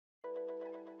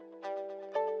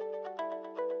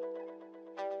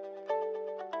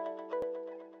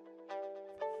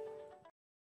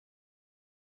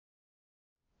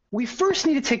we first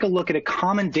need to take a look at a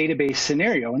common database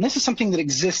scenario. And this is something that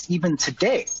exists even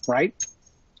today, right?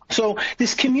 So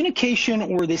this communication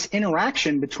or this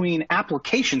interaction between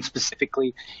applications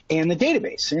specifically and the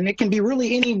database. And it can be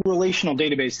really any relational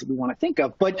database that we want to think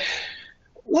of. But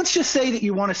let's just say that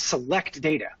you want to select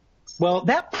data. Well,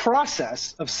 that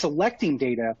process of selecting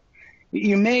data,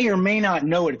 you may or may not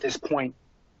know it at this point,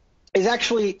 is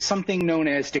actually something known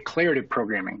as declarative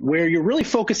programming, where you're really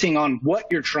focusing on what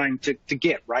you're trying to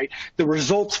get, right? The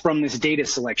results from this data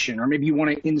selection, or maybe you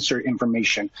want to insert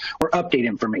information or update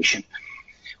information.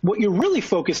 What you're really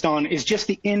focused on is just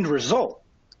the end result.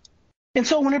 And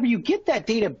so whenever you get that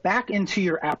data back into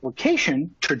your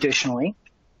application, traditionally,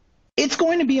 it's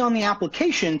going to be on the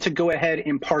application to go ahead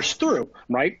and parse through,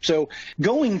 right? So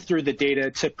going through the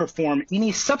data to perform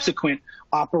any subsequent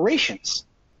operations.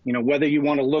 You know, whether you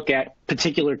want to look at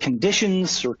particular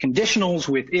conditions or conditionals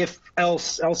with if,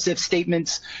 else, else-if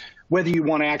statements, whether you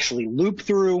want to actually loop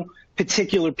through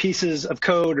particular pieces of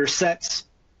code or sets,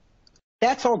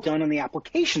 that's all done on the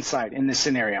application side in this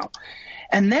scenario.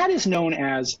 And that is known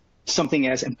as something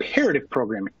as imperative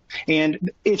programming.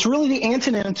 And it's really the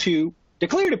antonym to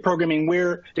declarative programming,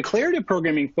 where declarative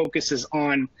programming focuses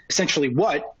on essentially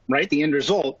what, right, the end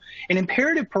result, and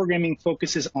imperative programming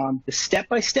focuses on the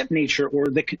step-by-step nature or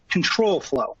the control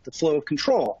flow, the flow of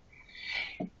control.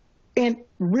 And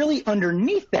really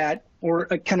underneath that, or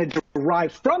kind of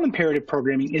derived from imperative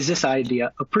programming, is this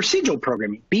idea of procedural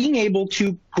programming, being able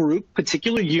to group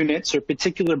particular units or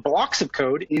particular blocks of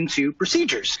code into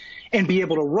procedures and be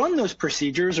able to run those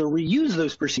procedures or reuse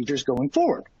those procedures going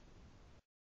forward.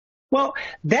 Well,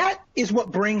 that is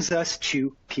what brings us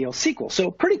to PL SQL. So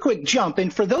pretty quick jump.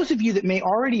 And for those of you that may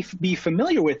already be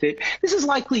familiar with it, this is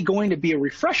likely going to be a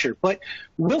refresher, but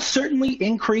we'll certainly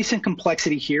increase in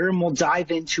complexity here, and we'll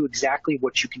dive into exactly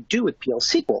what you can do with PL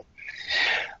SQL.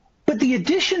 But the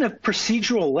addition of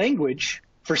procedural language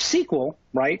for SQL,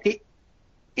 right,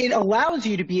 it allows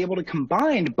you to be able to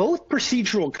combine both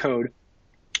procedural code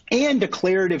and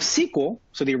declarative SQL,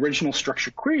 so the original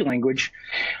structured query language,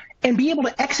 and be able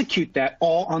to execute that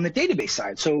all on the database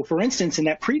side. So for instance, in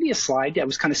that previous slide, I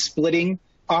was kind of splitting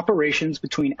operations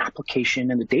between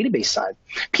application and the database side.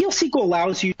 PL SQL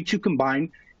allows you to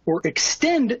combine or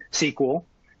extend SQL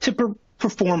to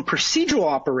perform procedural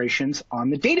operations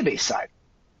on the database side.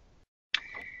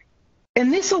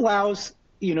 And this allows,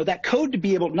 you know, that code to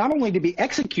be able not only to be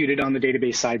executed on the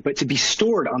database side, but to be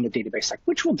stored on the database side,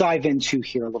 which we'll dive into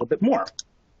here a little bit more.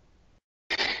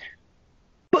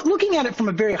 But looking at it from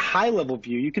a very high-level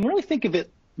view, you can really think of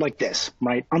it like this,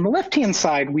 right? On the left-hand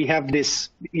side, we have this,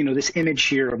 you know, this image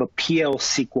here of a PL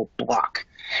SQL block.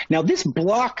 Now, this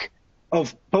block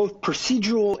of both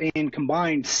procedural and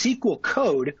combined SQL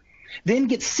code then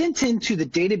gets sent into the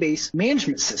database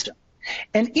management system.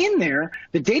 And in there,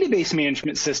 the database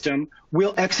management system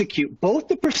will execute both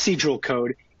the procedural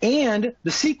code and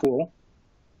the SQL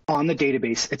on the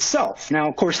database itself. Now,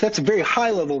 of course, that's a very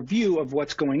high-level view of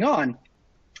what's going on.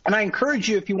 And I encourage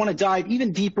you, if you want to dive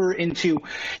even deeper into,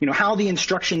 you know, how the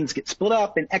instructions get split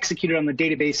up and executed on the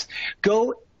database,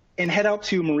 go and head out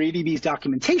to MariaDB's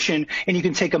documentation, and you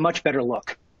can take a much better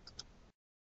look.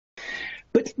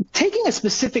 But taking a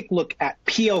specific look at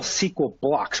PL SQL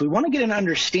blocks, we want to get an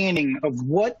understanding of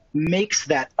what makes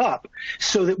that up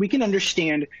so that we can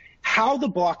understand how the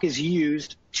block is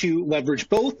used to leverage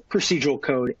both procedural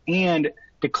code and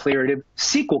declarative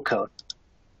SQL code.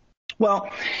 Well,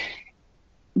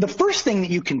 the first thing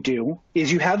that you can do is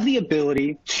you have the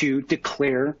ability to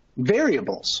declare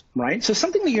variables, right? So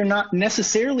something that you're not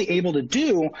necessarily able to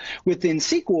do within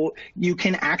SQL, you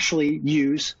can actually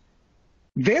use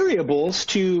variables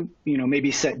to, you know,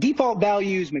 maybe set default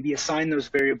values, maybe assign those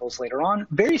variables later on,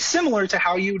 very similar to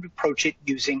how you would approach it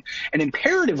using an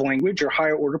imperative language or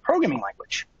higher order programming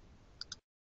language.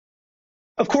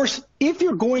 Of course, if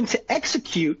you're going to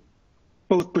execute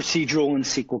both procedural and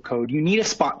SQL code, you need a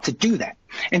spot to do that.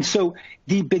 And so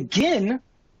the begin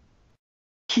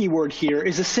keyword here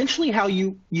is essentially how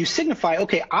you signify,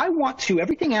 okay, I want to,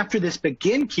 everything after this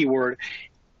begin keyword,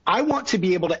 I want to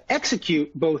be able to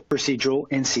execute both procedural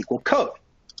and SQL code.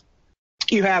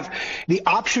 You have the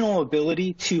optional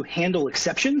ability to handle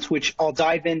exceptions, which I'll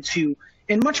dive into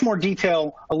in much more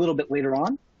detail a little bit later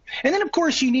on. And then, of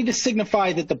course, you need to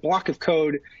signify that the block of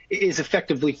code is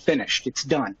effectively finished. It's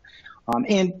done.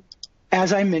 And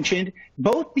as I mentioned,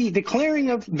 both the declaring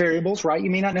of variables, right, you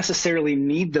may not necessarily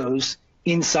need those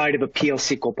inside of a PL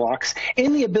SQL blocks,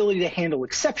 and the ability to handle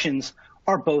exceptions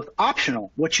are both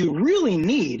optional. What you really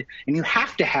need, and you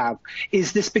have to have,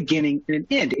 is this beginning and an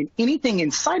end. And anything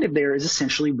inside of there is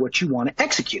essentially what you want to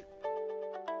execute.